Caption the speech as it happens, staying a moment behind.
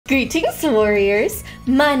Greetings, warriors.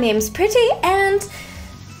 My name's Pruitii, and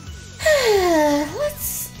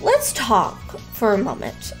let's talk for a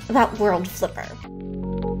moment about World Flipper.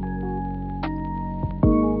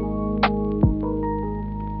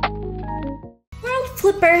 World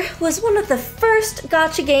Flipper was one of the first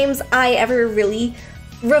gacha games I ever really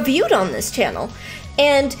reviewed on this channel,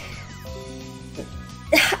 and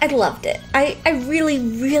I loved it. I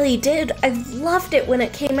really did. I loved it when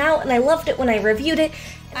it came out, and I loved it when I reviewed it.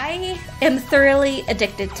 I am thoroughly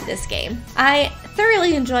addicted to this game. I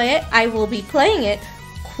thoroughly enjoy it. I will be playing it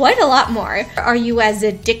quite a lot more. Are you as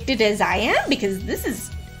addicted as I am? Because this is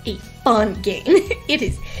a fun game. It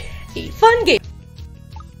is a fun game.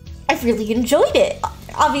 I really enjoyed it.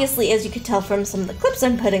 Obviously, as you could tell from some of the clips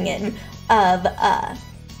I'm putting in of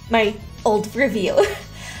my old review.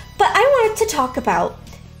 But I wanted to talk about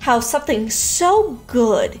how something so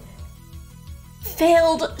good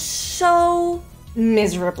failed so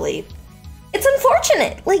miserably. It's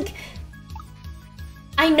unfortunate. Like,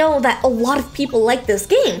 I know that a lot of people like this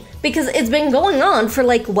game because it's been going on for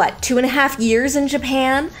like, what, 2.5 years in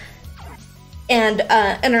Japan? And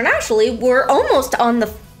internationally, we're almost on the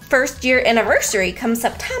first year anniversary come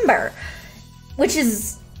September, which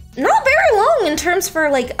is not very long in terms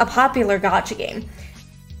for like a popular gacha game.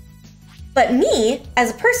 But me,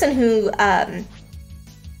 as a person who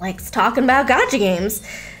likes talking about gacha games,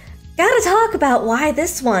 gotta talk about why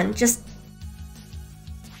this one just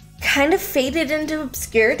kind of faded into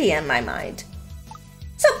obscurity in my mind.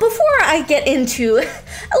 So before I get into a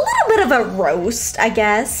little bit of a roast, I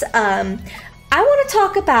guess, I want to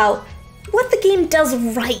talk about what the game does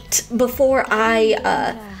right before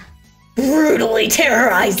I brutally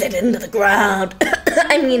terrorize it into the ground.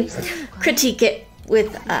 I mean, critique it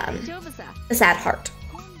with a sad heart.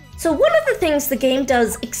 So one of the things the game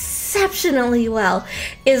does exceptionally well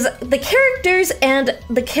is the characters and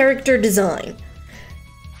the character design.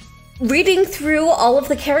 Reading through all of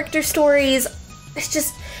the character stories, it's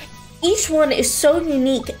just, each one is so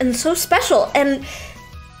unique and so special, and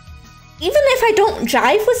even if I don't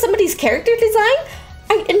jive with somebody's character design,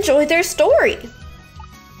 I enjoy their story,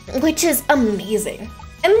 which is amazing.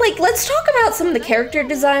 And like, let's talk about some of the character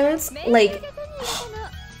designs. Like,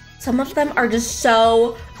 some of them are just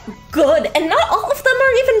so good, and not all of them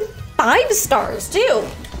are even 5 stars too.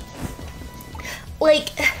 Like,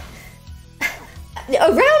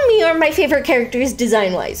 around me are my favorite characters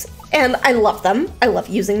design-wise, and I love them. I love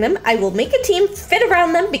using them. I will make a team fit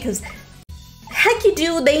around them because heck you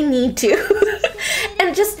do, they need to.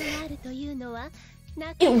 And just,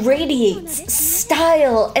 it radiates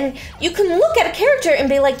style, and you can look at a character and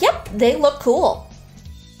be like, yep, they look cool.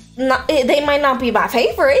 They might not be my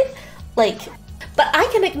favorite, like, but I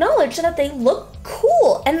can acknowledge that they look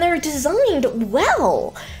cool and they're designed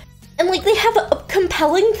well. And like, they have a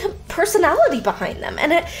compelling personality behind them,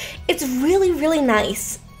 and it's really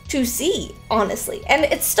nice to see, honestly, and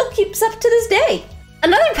it still keeps up to this day.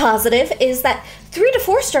 Another positive is that 3 to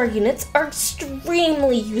 4 star units are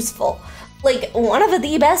extremely useful. Like, one of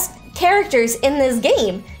the best characters in this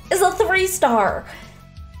game is a 3 star.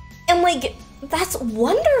 And like, that's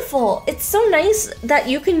wonderful. It's so nice that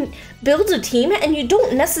you can build a team and you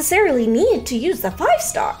don't necessarily need to use the 5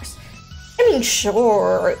 stars. I mean,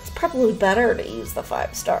 sure, it's probably better to use the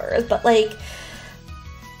 5 stars, but like,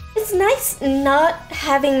 it's nice not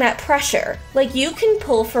having that pressure. Like, you can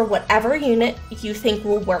pull for whatever unit you think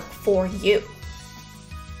will work for you,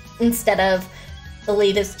 instead of the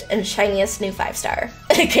latest and shiniest new 5 star,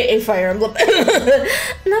 aka Fire Emblem.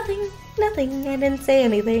 Nothing, I didn't say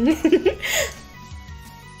anything.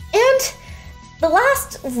 And the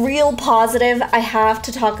last real positive I have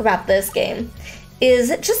to talk about this game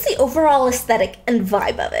is just the overall aesthetic and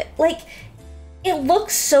vibe of it. Like, it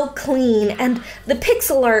looks so clean, and the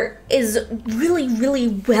pixel art is really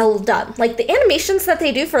well done. Like, the animations that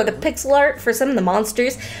they do for the pixel art for some of the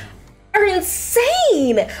monsters are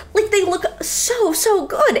insane. Like, they look so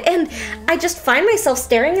good, and I just find myself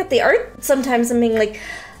staring at the art sometimes and being like,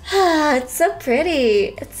 ah, it's so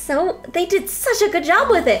pretty. They did such a good job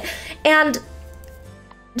with it. And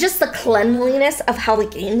just the cleanliness of how the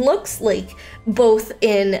game looks, like, both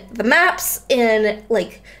in the maps, in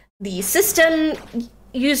like the system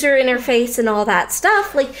user interface and all that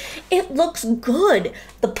stuff, like, it looks good.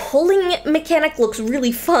 The pulling mechanic looks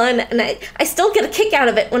really fun, and I still get a kick out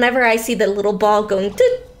of it whenever I see the little ball going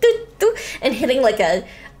doot, doot, doot, and hitting like a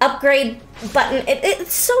upgrade button.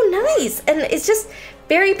 It's so nice, and it's just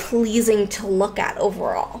very pleasing to look at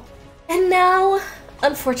overall. And now,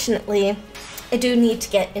 unfortunately, I do need to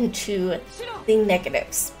get into the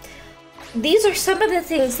negatives. These are some of the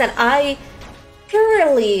things that I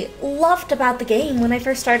thoroughly loved about the game when I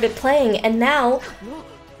first started playing, and now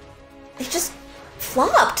they just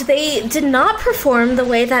flopped. They did not perform the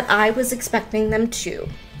way that I was expecting them to.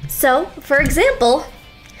 So, for example,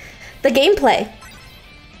 the gameplay.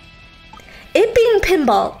 It being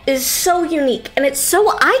pinball is so unique and it's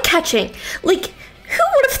so eye-catching. Like, who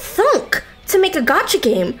would have thunk to make a gacha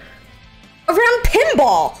game around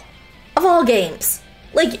pinball of all games?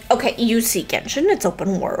 Like, okay, you see Genshin, it's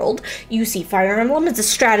open world. You see Fire Emblem, it's a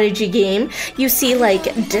strategy game. You see, like,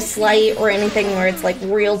 Dislight or anything where it's, like,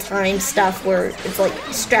 real-time stuff where it's, like,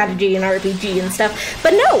 strategy and RPG and stuff.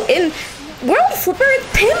 But no, in World Flipper, it's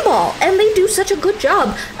pinball. And they do such a good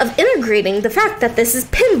job of integrating the fact that this is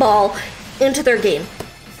pinball into their game.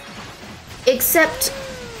 Except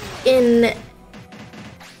in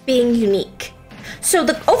being unique. So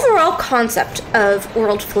the overall concept of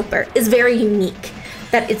World Flipper is very unique.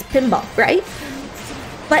 That it's pinball, right?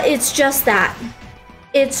 But it's just that.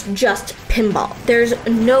 It's just pinball. There's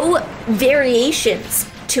no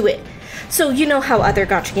variations to it. So you know how other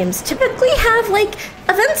gacha games typically have like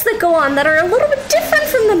events that go on that are a little bit different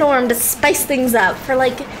from the norm to spice things up. For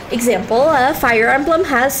like example, Fire Emblem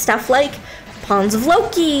has stuff like Pawns of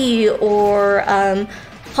Loki or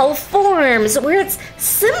Hall of Forms, where it's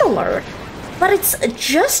similar, but it's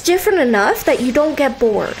just different enough that you don't get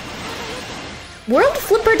bored. World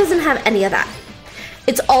Flipper doesn't have any of that.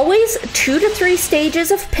 It's always 2 to 3 stages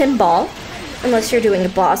of pinball, unless you're doing a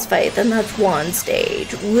boss fight, then that's 1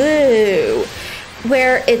 stage. Woo!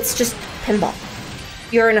 Where it's just pinball.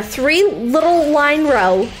 You're in a 3 little line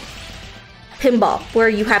row pinball, where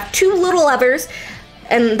you have 2 little levers,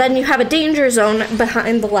 and then you have a danger zone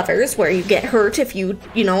behind the levers where you get hurt if you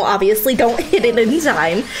know, obviously don't hit it in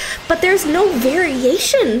time. But there's no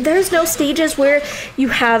variation. There's no stages where you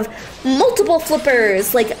have multiple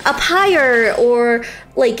flippers, like up higher, or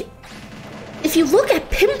like, if you look at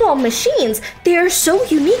pinball machines, they are so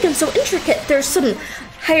unique and so intricate. There's some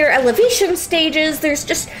higher elevation stages. There's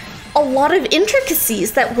just a lot of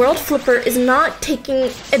intricacies that World Flipper is not taking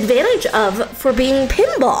advantage of for being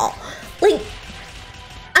pinball. Like,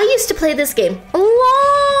 I used to play this game a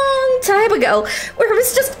long time ago where it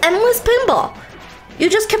was just endless pinball. You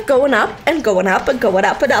just kept going up and going up and going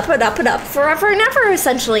up and up and up and up forever and ever,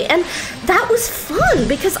 essentially. And that was fun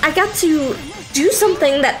because I got to do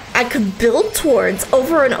something that I could build towards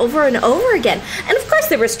over and over and over again. And of course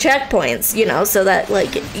there was checkpoints, you know, so that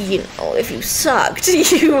like, you know, if you sucked,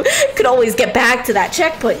 you could always get back to that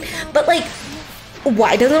checkpoint. But like,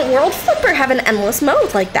 why doesn't World Flipper have an endless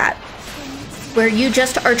mode like that? Where you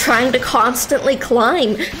just are trying to constantly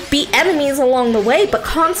climb, beat enemies along the way, but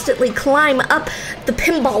constantly climb up the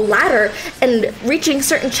pinball ladder and reaching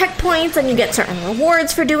certain checkpoints, and you get certain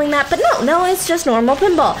rewards for doing that. But no, it's just normal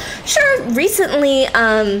pinball. Sure, recently,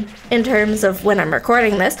 in terms of when I'm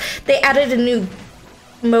recording this, they added a new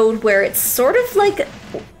mode where it's sort of like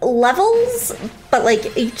levels, but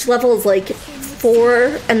like each level is like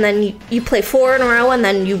 4, and then you play 4 in a row, and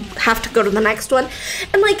then you have to go to the next one.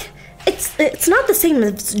 And like, it's not the same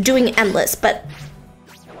as doing endless, but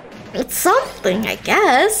it's something, I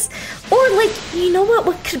guess. Or like, you know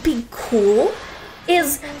what could be cool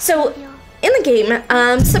is, so in the game,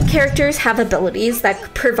 some characters have abilities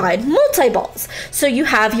that provide multi-balls. So you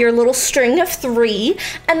have your little string of 3,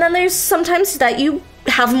 and then there's sometimes that you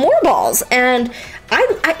have more balls. And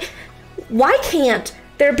why can't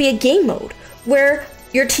there be a game mode where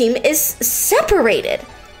your team is separated?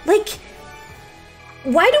 Like,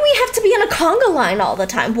 why do we have to be in a conga line all the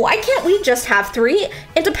time? Why can't we just have 3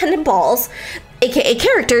 independent balls, aka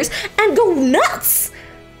characters, and go nuts?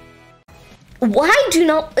 Why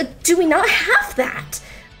do we not have that?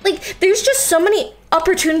 Like, there's just so many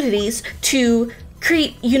opportunities to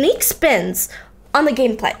create unique spins on the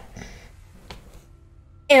gameplay.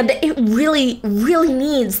 And it really, really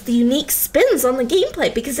needs the unique spins on the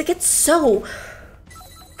gameplay because it gets so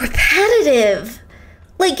repetitive.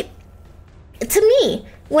 Like, to me,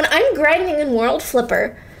 when I'm grinding in World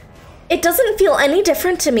Flipper, it doesn't feel any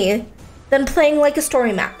different to me than playing like a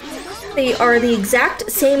story map. They are the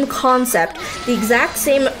exact same concept, the exact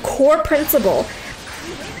same core principle,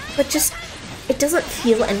 but just, it doesn't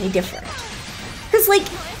feel any different. Because like,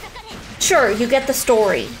 sure, you get the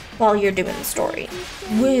story while you're doing the story.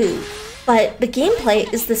 Woo. But the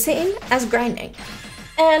gameplay is the same as grinding.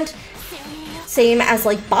 And same as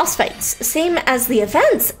like boss fights, same as the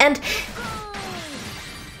events, and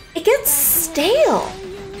it gets stale.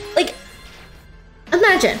 Like,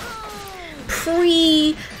 imagine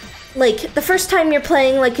like the first time you're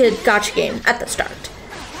playing like a gacha game at the start.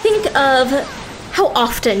 Think of how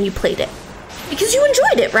often you played it, because you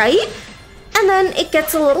enjoyed it, right? And then it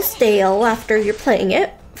gets a little stale after you're playing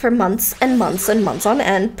it for months and months and months on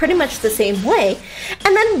end, pretty much the same way.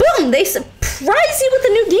 And then boom, they surprise you with a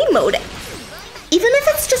new game mode. Even if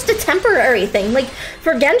it's just a temporary thing, like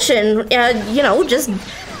for Genshin, you know, just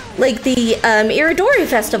like the Iridori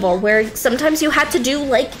Festival, where sometimes you had to do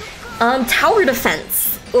like tower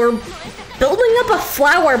defense or building up a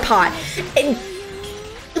flower pot. And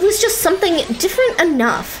it was just something different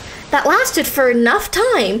enough that lasted for enough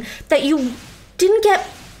time that you didn't get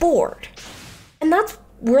bored. And that's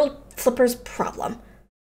World Flipper's problem.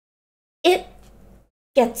 It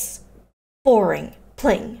gets boring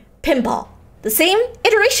playing pinball. The same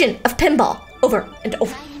iteration of pinball over and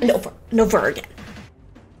over and over and over again.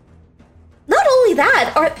 Not only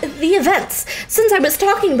that are the events. Since I was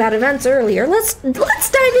talking about events earlier, let's dive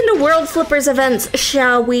into World Flipper's events,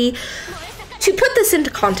 shall we? To put this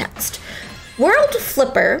into context, World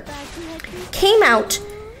Flipper came out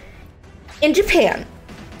in Japan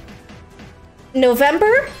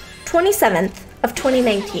November 27th of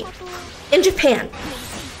 2019. In Japan.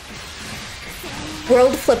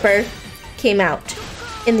 World Flipper came out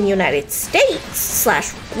in the United States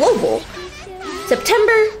 / global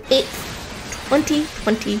September 8th,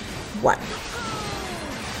 2021.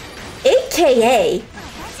 AKA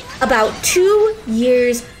about 2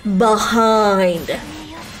 years behind.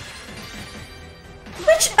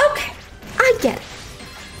 Which, okay, I get it.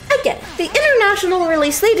 The international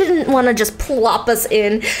release, they didn't want to just plop us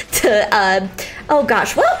in to, oh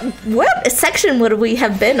gosh, what section would we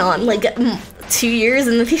have been on? Like 2 years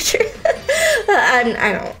in the future?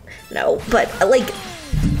 I don't know, but like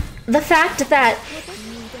the fact that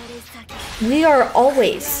we are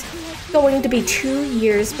always going to be 2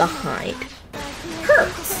 years behind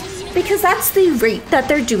hurts, because that's the rate that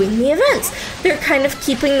they're doing the events. They're kind of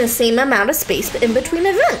keeping the same amount of space in between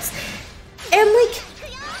events. And like,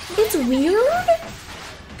 it's weird.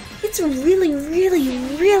 It's really, really,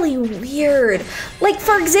 really weird. Like,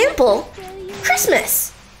 for example,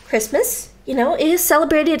 Christmas. Christmas, you know, is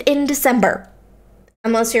celebrated in December.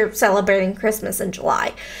 Unless you're celebrating Christmas in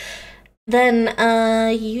July. Then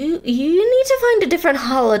you need to find a different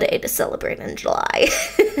holiday to celebrate in July.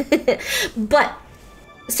 But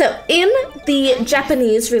so in the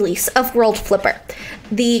Japanese release of World Flipper,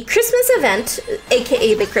 the Christmas event,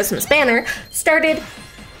 aka the Christmas banner, started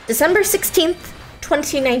December 16th,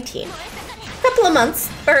 2019. A couple of months,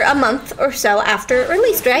 or a month or so after it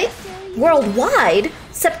released, right? Worldwide,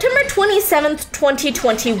 September 27th,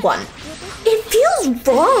 2021. It feels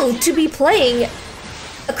wrong to be playing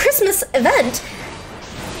a Christmas event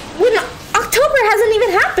when October hasn't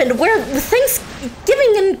even happened, where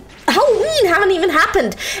Thanksgiving and Halloween haven't even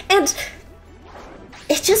happened. And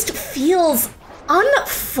it just feels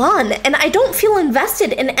unfun, and I don't feel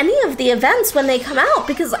invested in any of the events when they come out,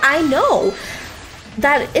 because I know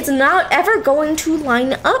that it's not ever going to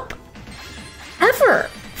line up ever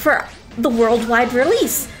for the worldwide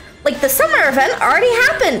release. Like, the summer event already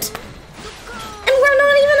happened, and we're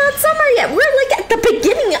not even on summer yet. We're like at the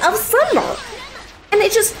beginning of summer, and I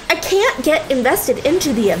can't get invested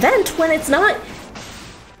into the event when it's not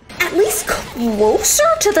at least closer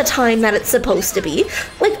to the time that it's supposed to be.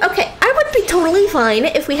 Like, okay, I would be totally fine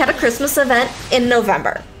if we had a Christmas event in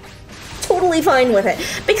November. Totally fine with it.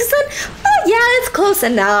 Because then, oh yeah, it's close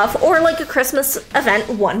enough. Or like a Christmas event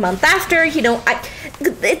 1 month after, you know,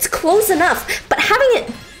 it's close enough. But having it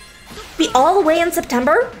be all the way in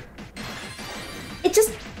September, it's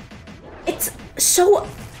so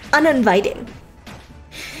uninviting.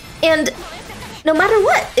 And no matter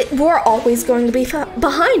what, we're always going to be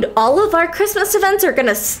behind. All of our Christmas events are going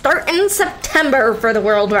to start in September for the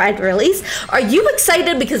worldwide release. Are you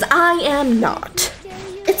excited? Because I am not.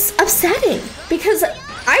 It's upsetting because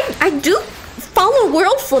I do follow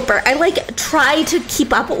World Flipper. I like try to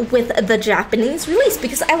keep up with the Japanese release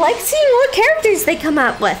because I like seeing what characters they come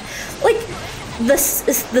out with. Like the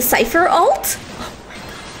Cypher alt.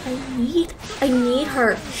 Oh my god, I need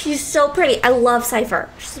her. She's so pretty. I love Cypher.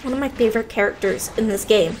 She's one of my favorite characters in this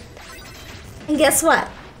game. And guess what?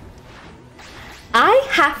 I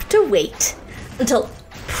have to wait until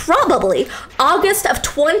probably August of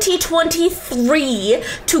 2023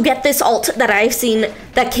 to get this alt that I've seen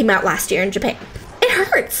that came out last year in Japan. It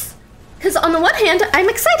hurts. Because on the one hand, I'm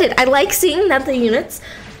excited. I like seeing that the units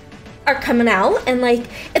are coming out, and like,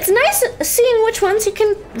 it's nice seeing which ones you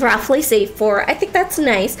can roughly save for. I think that's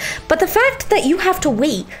nice. But the fact that you have to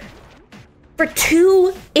wait for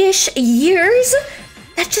 2-ish years,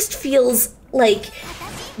 that just feels like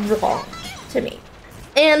wrong to me.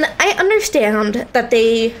 And I understand that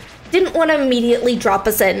they didn't want to immediately drop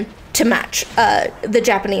us in to match the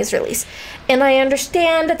Japanese release. And I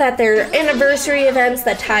understand that there are anniversary events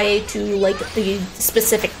that tie to like the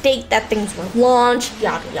specific date that things were launched,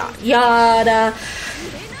 yada yada yada.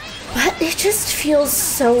 But it just feels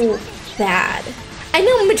so bad. I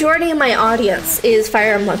know majority of my audience is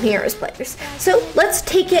Fire Emblem Heroes players, so let's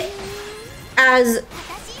take it as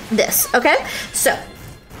this, okay? So,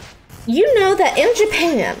 you know that in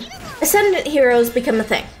Japan, Ascendant Heroes become a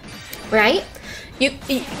thing, right?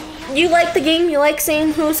 You like the game, you like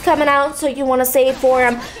seeing who's coming out, so you want to save for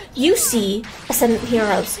them. You see Ascendant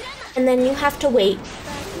Heroes, and then you have to wait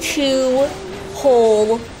 2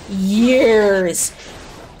 whole years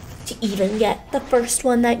to even get the first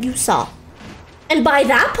one that you saw. And by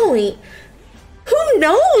that point, who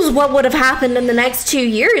knows what would have happened in the next 2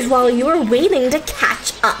 years while you were waiting to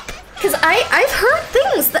catch up? Because I've heard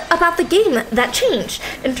things about the game that changed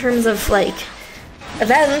in terms of like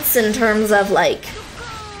events, in terms of like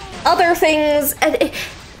other things,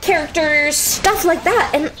 characters, stuff like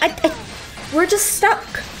that, and we're just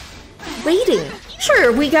stuck waiting.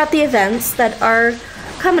 Sure, we got the events that are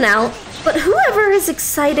coming out, but whoever is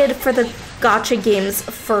excited for the Gacha game's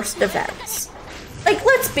first events? Like,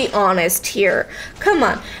 let's be honest here. Come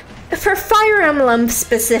on. For Fire Emblem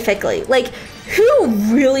specifically, like, who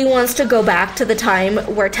really wants to go back to the time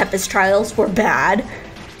where Tempest Trials were bad?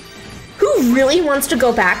 Who really wants to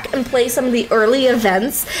go back and play some of the early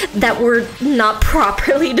events that were not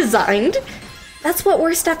properly designed? That's what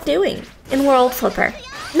we're stuck doing in World Flipper.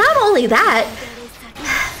 Not only that,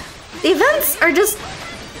 the events are just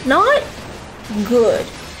not good.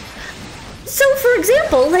 So, for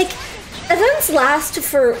example, like, events last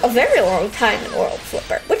for a very long time in World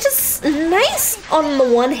Flipper, which is nice on the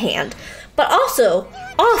one hand, but also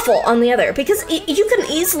awful on the other, because you can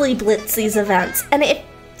easily blitz these events, and it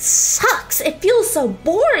sucks. It feels so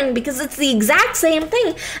boring because it's the exact same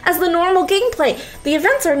thing as the normal gameplay. The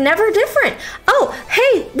events are never different. Oh,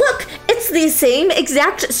 hey, look, it's the same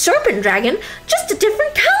exact serpent dragon, just a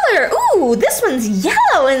different color. Ooh, this one's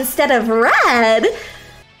yellow instead of red.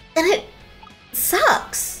 And it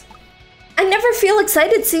sucks. I never feel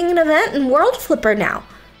excited seeing an event in World Flipper now.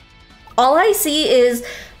 All I see is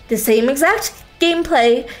the same exact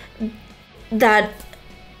gameplay that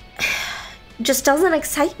just doesn't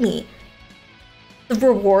excite me. The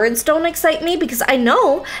rewards don't excite me because I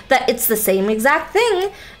know that it's the same exact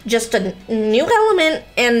thing, just a new element,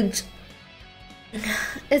 and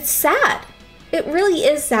it's sad. It really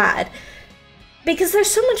is sad because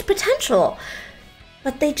there's so much potential,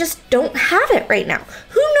 but they just don't have it right now.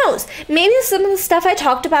 Who knows? Maybe some of the stuff I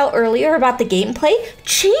talked about earlier about the gameplay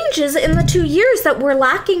changes in the 2 years that we're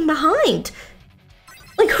lacking behind.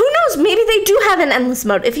 Like, who knows? Maybe they do have an endless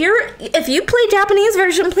mode. If you play Japanese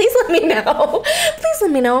version, please let me know. Please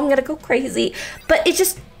let me know. I'm gonna go crazy. But it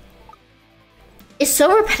just is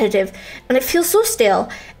so repetitive, and it feels so stale,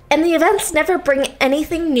 and the events never bring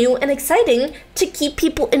anything new and exciting to keep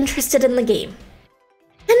people interested in the game.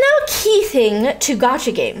 And now a key thing to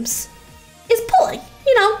Gacha games is pulling.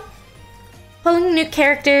 You know, pulling new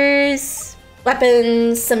characters,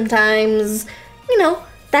 weapons, sometimes, you know,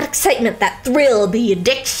 that excitement, that thrill, the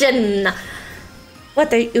addiction. What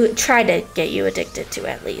they try to get you addicted to,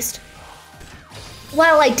 at least.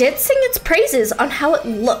 While I did sing its praises on how it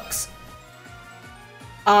looks,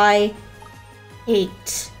 I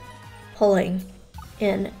hate pulling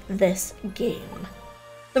in this game.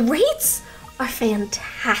 The rates are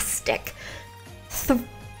fantastic.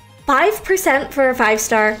 5% for a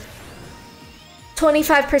 5-star,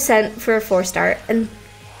 25% for a 4-star, and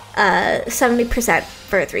 70%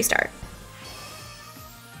 for a 3-star.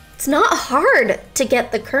 It's not hard to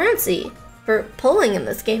get the currency for pulling in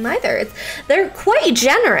this game either. They're quite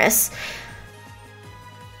generous.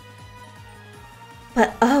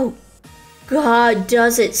 But oh god,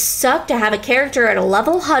 does it suck to have a character at a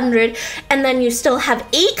level 100 and then you still have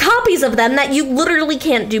 8 copies of them that you literally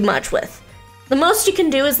can't do much with. The most you can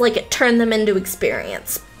do is like turn them into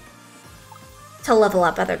experience to level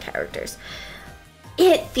up other characters.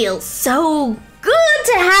 It feels so good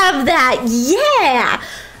to have that, yeah!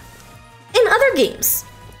 In other games.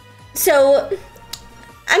 So,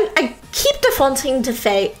 I keep defaulting to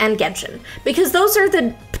Fae and Genshin, because those are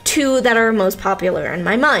the 2 that are most popular in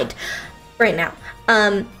my mind right now.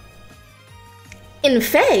 In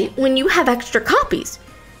Fae, when you have extra copies,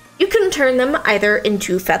 you can turn them either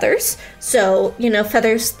into feathers, so, you know,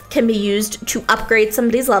 feathers can be used to upgrade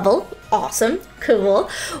somebody's level. Awesome, cool.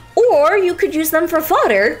 Or you could use them for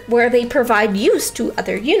fodder, where they provide use to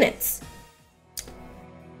other units.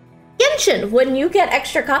 Genshin, when you get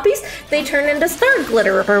extra copies, they turn into star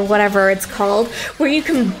glitter or whatever it's called, where you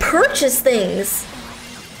can purchase things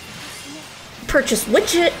purchase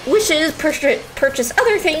wishes, purchase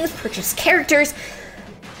other things, purchase characters.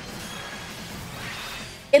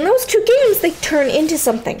 In those two games, they turn into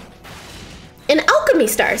something. In Alchemy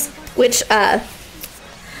Stars, which I'll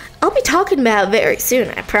be talking about very soon,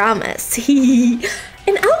 I promise. In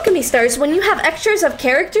Alchemy Stars, when you have extras of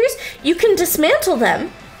characters, you can dismantle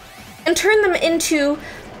them and turn them into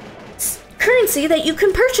currency that you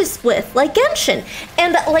can purchase with, like Genshin.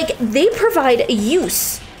 And like, they provide a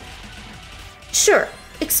use. Sure,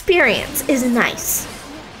 experience is nice.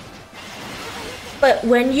 But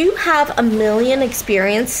when you have a million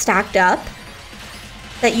experience stacked up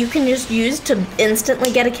that you can just use to instantly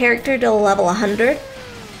get a character to level 100,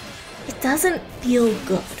 it doesn't feel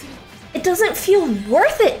good. It doesn't feel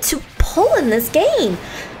worth it to pull in this game.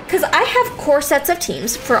 Because I have core sets of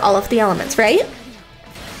teams for all of the elements, right?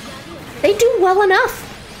 They do well enough.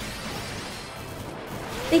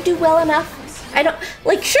 They do well enough. I don't,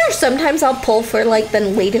 like, sure, sometimes I'll pull for, like, the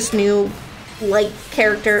latest new light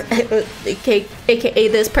character, aka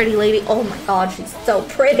this pretty lady. Oh my god, she's so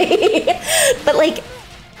pretty. But, like,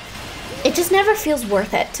 it just never feels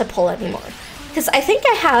worth it to pull anymore. Because I think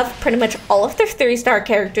I have pretty much all of their 3-star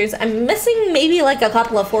characters. I'm missing maybe, like, a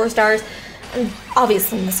couple of 4 stars. I'm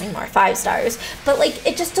obviously missing more 5 stars. But, like,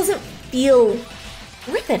 it just doesn't feel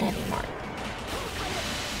worth it anymore.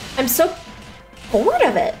 I'm so bored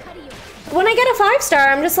of it. When I get a 5-star,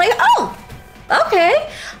 I'm just like, oh, okay.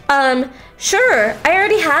 Sure, I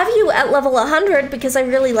already have you at level 100 because I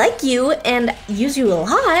really like you and use you a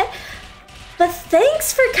lot. But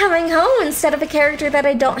thanks for coming home instead of a character that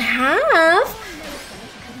I don't have.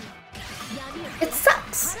 It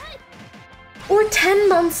sucks. We're 10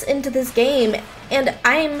 months into this game and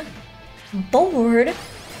I'm bored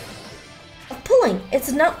of pulling.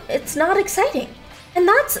 It's not exciting. And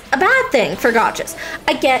that's a bad thing for gachas.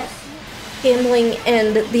 I get gambling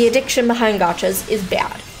and the addiction behind gachas is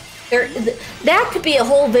bad. That could be a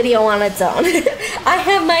whole video on its own. I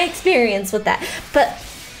have my experience with that. But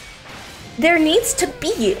there needs to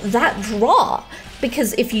be that draw.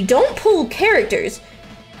 Because if you don't pull characters,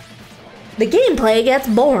 the gameplay gets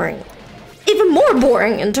boring. Even more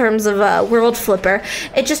boring in terms of World Flipper.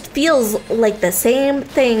 It just feels like the same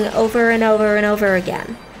thing over and over and over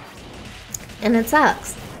again. And it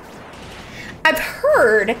sucks. I've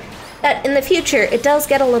heard that in the future it does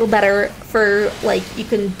get a little better for, like, you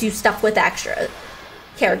can do stuff with extra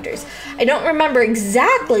characters. I don't remember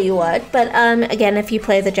exactly what, but again, if you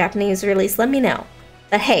play the Japanese release, let me know.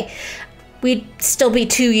 But hey, we'd still be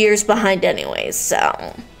 2 years behind anyways,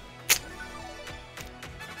 so.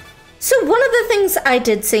 So one of the things I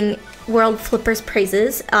did sing World Flipper's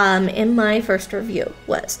praises in my first review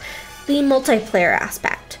was the multiplayer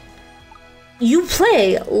aspect. You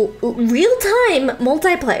play real-time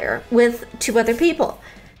multiplayer with 2 other people.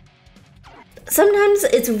 Sometimes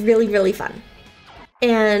it's really, really fun.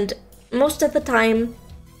 And most of the time,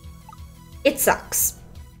 it sucks.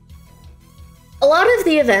 A lot of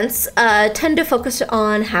the events tend to focus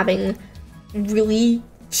on having really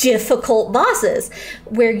difficult bosses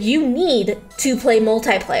where you need to play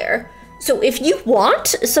multiplayer. So if you want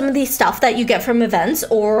some of the stuff that you get from events,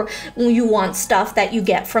 or you want stuff that you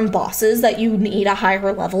get from bosses that you need a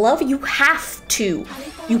higher level of, you have to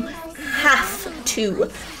do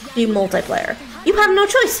multiplayer. You have no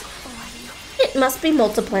choice. It must be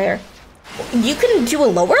multiplayer. You can do a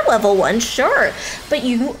lower level one, sure, but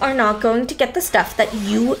you are not going to get the stuff that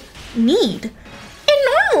you need. And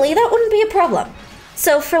normally that wouldn't be a problem.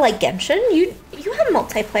 So for, like, Genshin, you have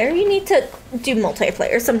multiplayer. You need to do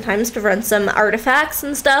multiplayer sometimes to run some artifacts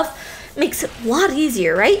and stuff. Makes it a lot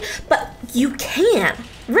easier, right? But you can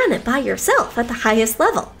run it by yourself at the highest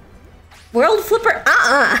level. World Flipper,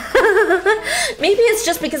 Maybe it's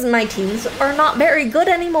just because my teams are not very good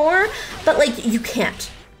anymore, but, like, you can't.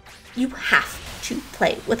 You have to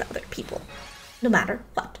play with other people, no matter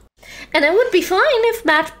what. And it would be fine if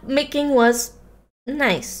matchmaking was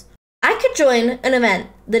nice. I could join an event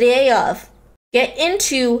the day of, get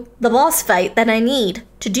into the boss fight that I need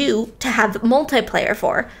to do to have multiplayer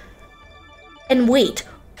for, and wait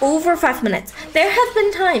over 5 minutes. There have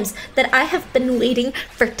been times that I have been waiting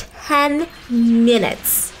for 10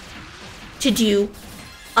 minutes to do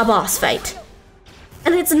a boss fight.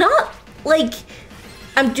 And it's not like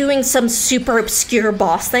I'm doing some super obscure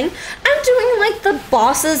boss thing. I'm doing, like, the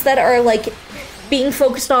bosses that are, like, being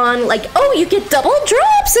focused on, like, oh, you get double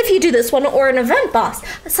drops if you do this one, or an event boss.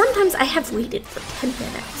 Sometimes I have waited for 10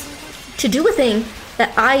 minutes to do a thing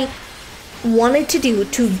that I wanted to do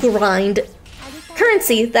to grind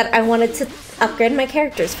currency that I wanted to upgrade my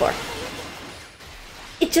characters for.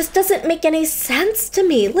 It just doesn't make any sense to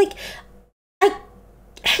me. Like,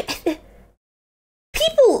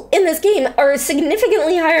 this game are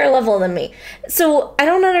significantly higher level than me. So I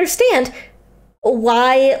don't understand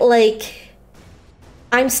why, like,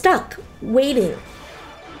 I'm stuck waiting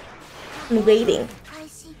and waiting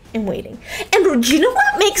and waiting. And do you know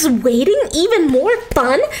what makes waiting even more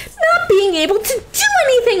fun? Not being able to do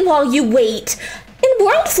anything while you wait. In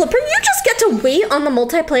World Flipper, you just get to wait on the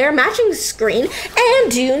multiplayer matching screen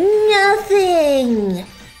and do nothing.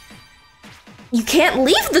 You can't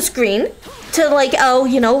leave the screen to, like, oh,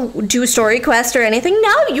 you know, do a story quest or anything.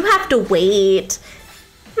 No, you have to wait.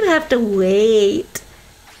 You have to wait.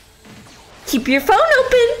 Keep your phone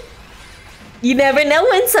open. You never know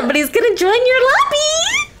when somebody's gonna join your lobby.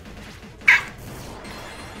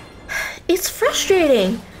 It's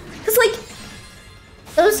frustrating. Because, like,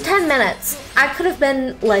 those 10 minutes, I could have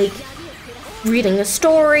been, like, reading a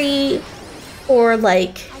story or,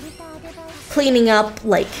 like, cleaning up,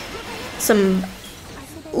 like, some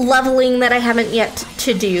leveling that I haven't yet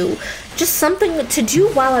to do. Just something to do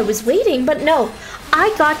while I was waiting. But no,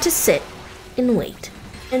 I got to sit and wait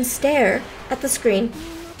and stare at the screen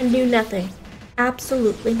and do nothing.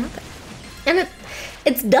 Absolutely nothing. And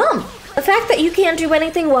it's dumb. The fact that you can't do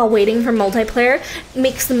anything while waiting for multiplayer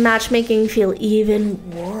makes the matchmaking feel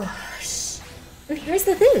even worse. And here's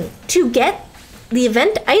the thing. To get the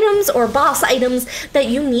event items or boss items that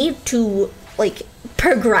you need to, like,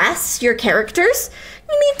 progress your characters,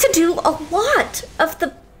 you need to do a lot of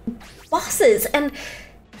the bosses. And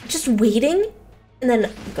just waiting and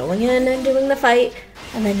then going in and doing the fight,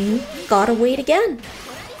 and then you gotta wait again.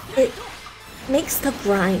 It makes the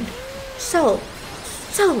grind so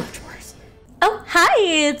much worse. Oh, hi,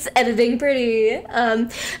 it's Editing Pruitii.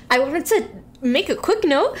 I wanted to make a quick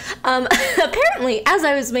note. Apparently, as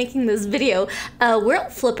I was making this video,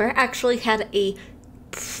 World Flipper actually had a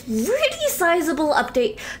pretty sizable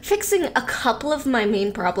update fixing a couple of my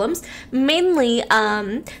main problems. Mainly,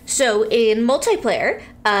 so in multiplayer,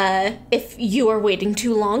 if you are waiting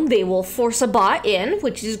too long, they will force a bot in,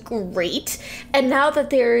 which is great. And now that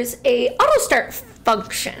there's a auto start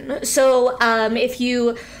function, so if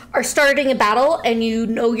you are starting a battle and you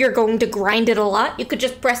know you're going to grind it a lot, you could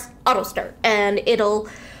just press auto start and it'll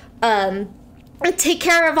take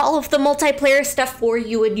care of all of the multiplayer stuff for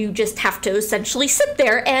you, and you just have to essentially sit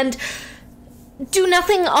there and do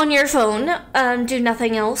nothing on your phone, do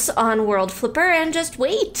nothing else on World Flipper, and just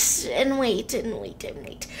wait and wait and wait and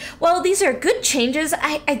wait. Well, these are good changes.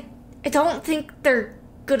 I don't think they're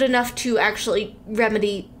good enough to actually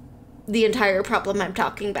remedy the entire problem I'm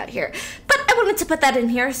talking about here. But I wanted to put that in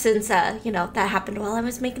here since, you know, that happened while I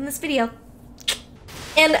was making this video.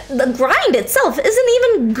 And the grind itself isn't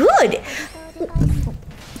even good.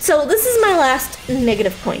 So this is my last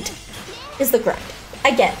negative point, is the grind.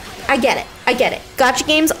 I get it. Gacha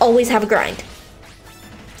games always have a grind.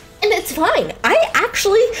 And it's fine. I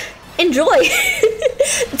actually enjoy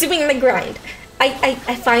doing the grind. I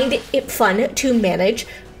find it fun to manage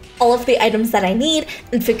all of the items that I need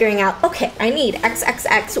and figuring out, okay, I need X, X,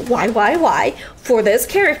 X, Y, Y, Y for this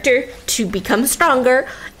character to become stronger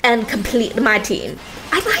and complete my team.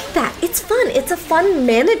 I like that. It's fun. It's a fun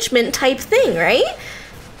management type thing, right?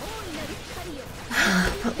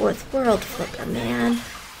 But with World Flipper, man,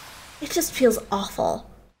 it just feels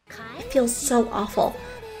awful. It feels so awful.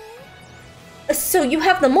 So you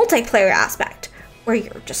have the multiplayer aspect, where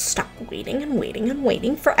you're just stuck waiting and waiting and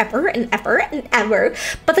waiting forever and ever and ever.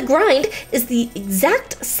 But the grind is the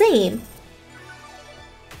exact same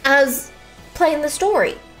as playing the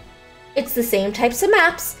story. It's the same types of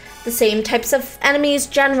maps, the same types of enemies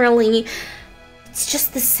generally. It's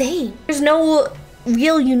just the same. There's no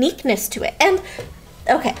real uniqueness to it. And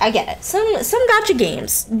okay, I get it. Some gacha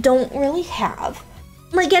games don't really have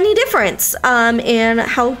like any difference in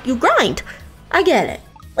how you grind. I get it.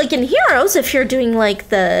 Like in Heroes, if you're doing like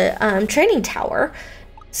the training tower,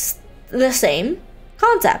 it's the same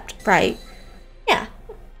concept, right? Yeah,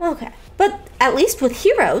 okay. But at least with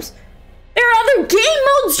Heroes, there are other game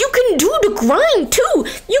modes you can do to grind too.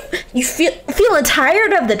 You feeling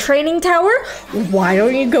tired of the training tower? Why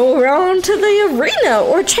don't you go around to the arena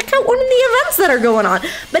or check out one of the events that are going on?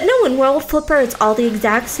 But no, in World Flipper, it's all the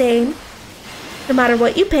exact same. No matter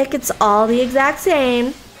what you pick, it's all the exact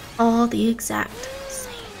same. All the exact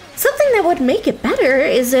same. Something that would make it better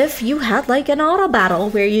is if you had like an auto battle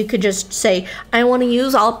where you could just say, I want to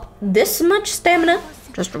use all this much stamina,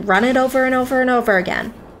 just run it over and over and over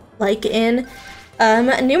again. Like in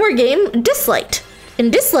a newer game, Dislight.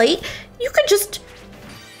 In Dislight, you could just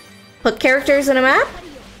put characters in a map,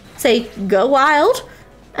 say go wild,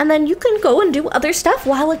 and then you can go and do other stuff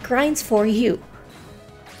while it grinds for you.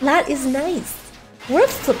 That is nice.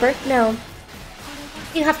 World Flipper, no.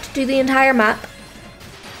 You have to do the entire map.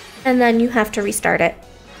 and then you have to restart it.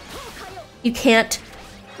 You can't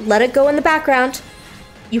let it go in the background.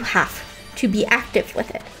 You have to be active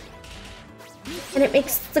with it. And it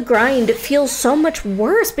makes the grind feel so much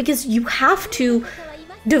worse because you have to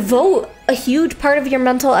devote a huge part of your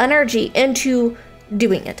mental energy into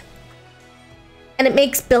doing it. And it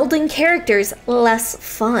makes building characters less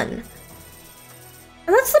fun.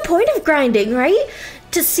 And that's the point of grinding, right?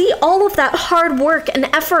 To see all of that hard work and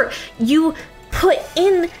effort you put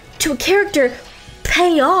into a character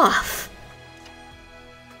pay off.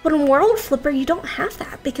 But in World Flipper, you don't have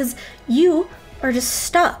that because you are just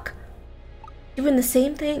stuck doing the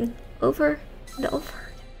same thing over and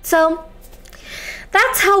over. So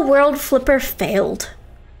that's how World Flipper failed.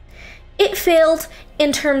 It failed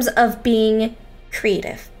in terms of being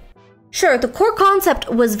creative. Sure, the core concept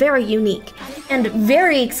was very unique and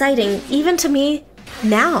very exciting, even to me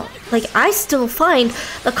now. Like, I still find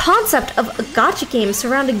the concept of a gacha game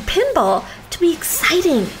surrounding pinball to be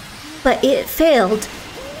exciting, but it failed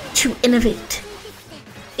to innovate.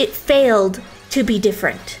 It failed to be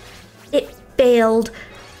different. It failed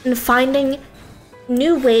in finding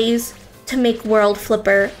new ways to make World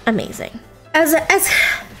Flipper amazing. As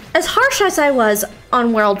harsh as I was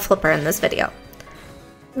on World Flipper in this video,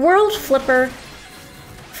 World Flipper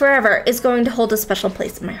forever is going to hold a special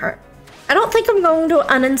place in my heart. I don't think I'm going to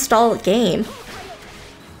uninstall a game.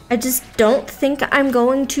 I just don't think I'm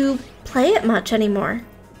going to play it much anymore.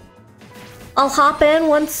 I'll hop in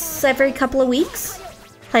once every couple of weeks,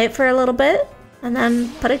 play it for a little bit, and then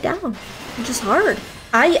put it down. It's just hard.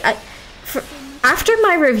 After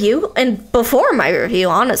my review, and before my review,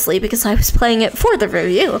 honestly, because I was playing it for the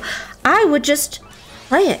review, I would just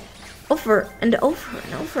play it over and over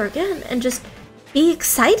and over again and just be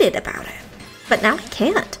excited about it. But now I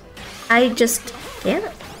can't. I just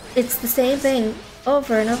can't. It's the same thing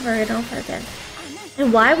over and over and over again.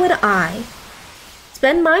 And why would I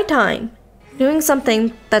spend my time doing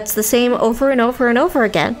something that's the same over and over and over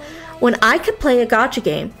again when I could play a gacha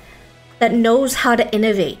game that knows how to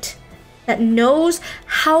innovate, that knows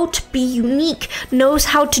how to be unique, knows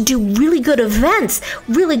how to do really good events,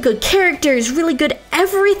 really good characters, really good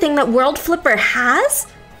everything that World Flipper has,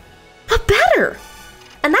 but better.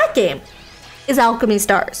 And that game is Alchemy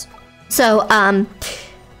Stars. So,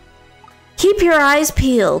 keep your eyes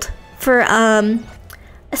peeled for a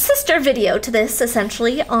sister video to this,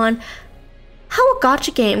 essentially, on how a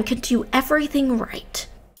gacha game can do everything right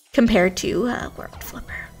compared to World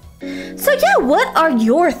Flipper. So yeah, what are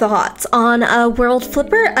your thoughts on World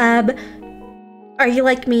Flipper? Are you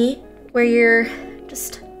like me, where you're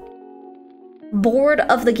just bored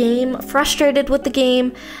of the game, frustrated with the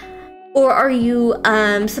game? Or are you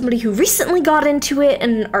somebody who recently got into it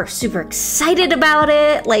and are super excited about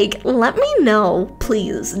it? Like, let me know,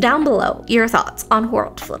 please, down below, your thoughts on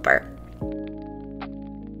World Flipper.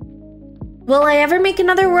 Will I ever make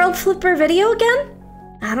another World Flipper video again?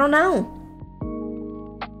 I don't know.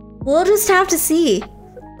 We'll just have to see.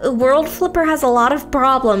 World Flipper has a lot of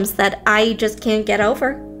problems that I just can't get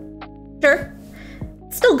over. Sure,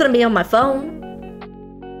 it's still gonna be on my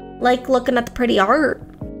phone. Like looking at the pretty art.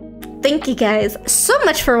 Thank you guys so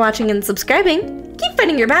much for watching and subscribing. Keep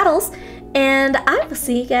fighting your battles, and I will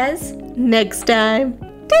see you guys next time.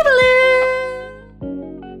 Toodaloo!